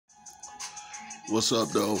What's up,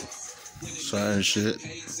 though? Same shit.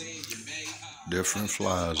 Different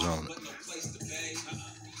flies on it.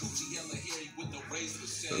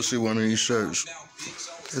 Let's see one of these shirts.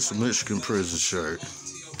 It's a Michigan prison shirt.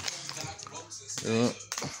 Yeah,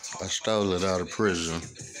 I stole it out of prison.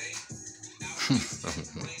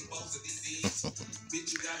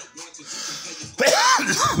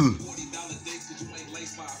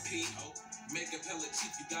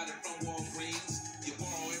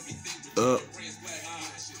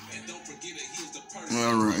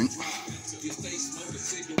 All right.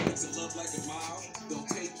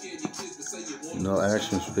 No,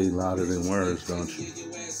 actions speak louder than words, don't you?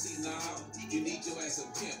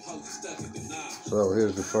 So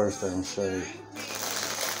here's the first thing I'm showing.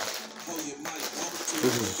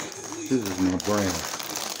 This is my brand,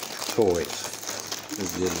 Toys.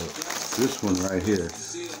 This one right here,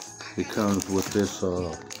 it comes with this.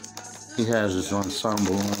 He has his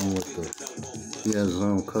ensemble on with the. He has his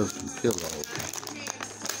own custom pillow.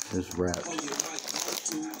 It's wrapped.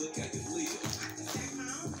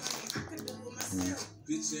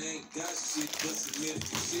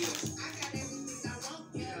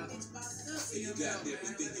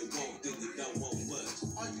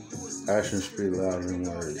 Actions speak louder than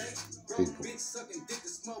words, people.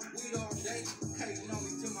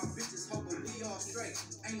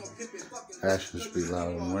 Actions speak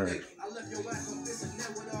louder than words.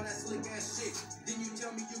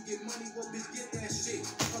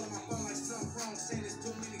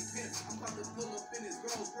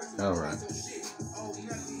 All right.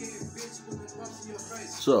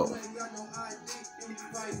 So,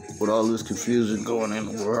 with all this confusion going in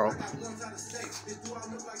the world,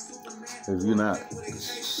 if you're not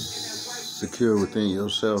secure within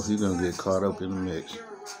yourself, you're going to get caught up in the mix.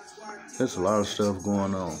 There's a lot of stuff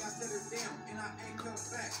going on.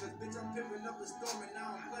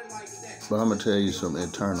 But I'm going to tell you some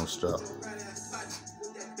internal stuff.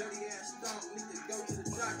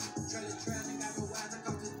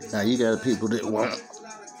 Now, you got people that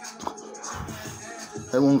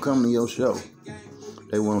won't come to your show.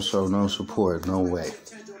 They won't show no support, no way.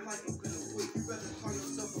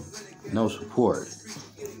 No support.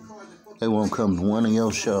 They won't come to one of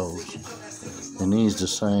your shows. And these the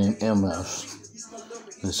same MFs.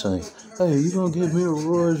 They say, hey, you gonna give me a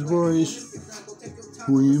Rolls Royce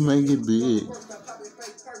when you make it big?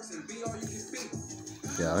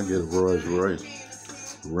 Yeah, I get a Rolls Royce.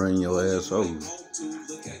 Run your ass over.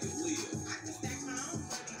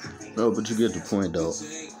 No, but you get the point, though.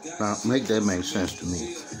 Now, make that make sense to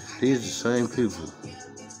me. These are the same people.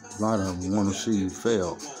 A lot of them want to see you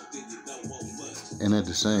fail. And at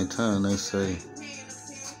the same time, they say,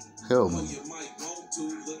 help me.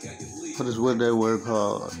 What that word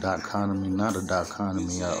called? Dichotomy. Not a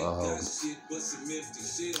dichotomy.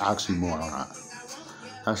 Oxymoron.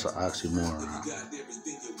 That's an oxymoron.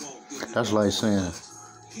 That's like saying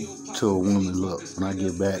to a woman, look, when I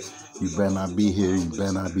get back, you better not be here, you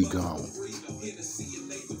better not be gone.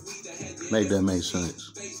 Make that make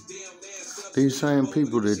sense. These same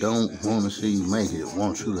people that don't want to see you make it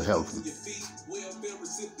want you to help them.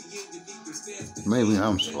 Maybe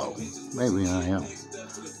I'm slow. Maybe I am.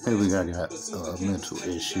 Maybe I got mental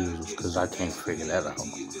issues because I can't figure that out.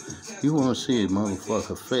 You want to see a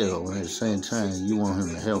motherfucker fail, and at the same time, you want him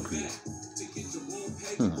to help you.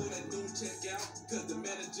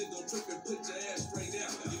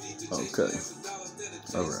 Okay.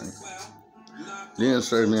 All right. Then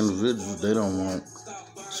certain individuals, they don't want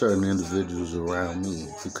certain individuals around me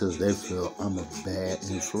because they feel I'm a bad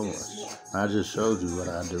influence. I just showed you what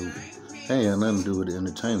I do. It ain't got nothing to do with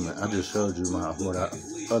entertainment. I just showed you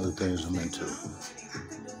other things I'm into.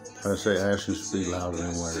 I say actions speak louder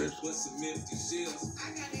than words.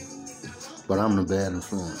 But I'm the bad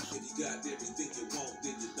influence.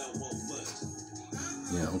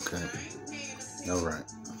 Yeah, okay. All right.